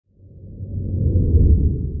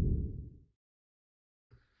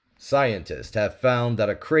Scientists have found that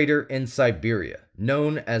a crater in Siberia,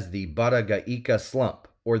 known as the Batagaika slump,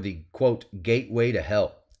 or the quote, gateway to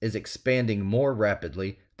hell, is expanding more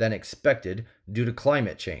rapidly than expected due to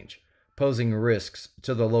climate change, posing risks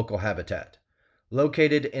to the local habitat.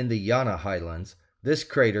 Located in the Yana Highlands, this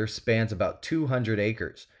crater spans about 200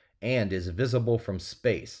 acres and is visible from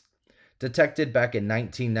space. Detected back in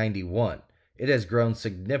 1991, it has grown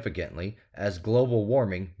significantly as global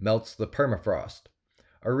warming melts the permafrost.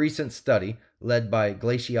 A recent study, led by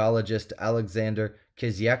glaciologist Alexander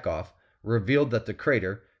Kizyakov, revealed that the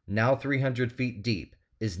crater, now 300 feet deep,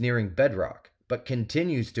 is nearing bedrock, but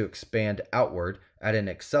continues to expand outward at an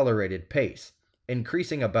accelerated pace,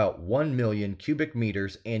 increasing about 1 million cubic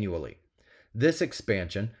meters annually. This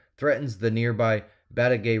expansion threatens the nearby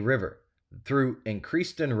Batagay River through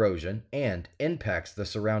increased erosion and impacts the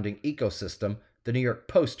surrounding ecosystem, the New York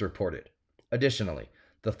Post reported. Additionally,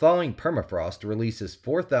 the thawing permafrost releases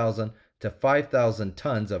 4,000 to 5,000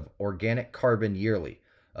 tons of organic carbon yearly,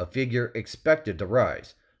 a figure expected to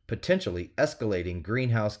rise, potentially escalating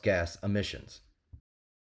greenhouse gas emissions.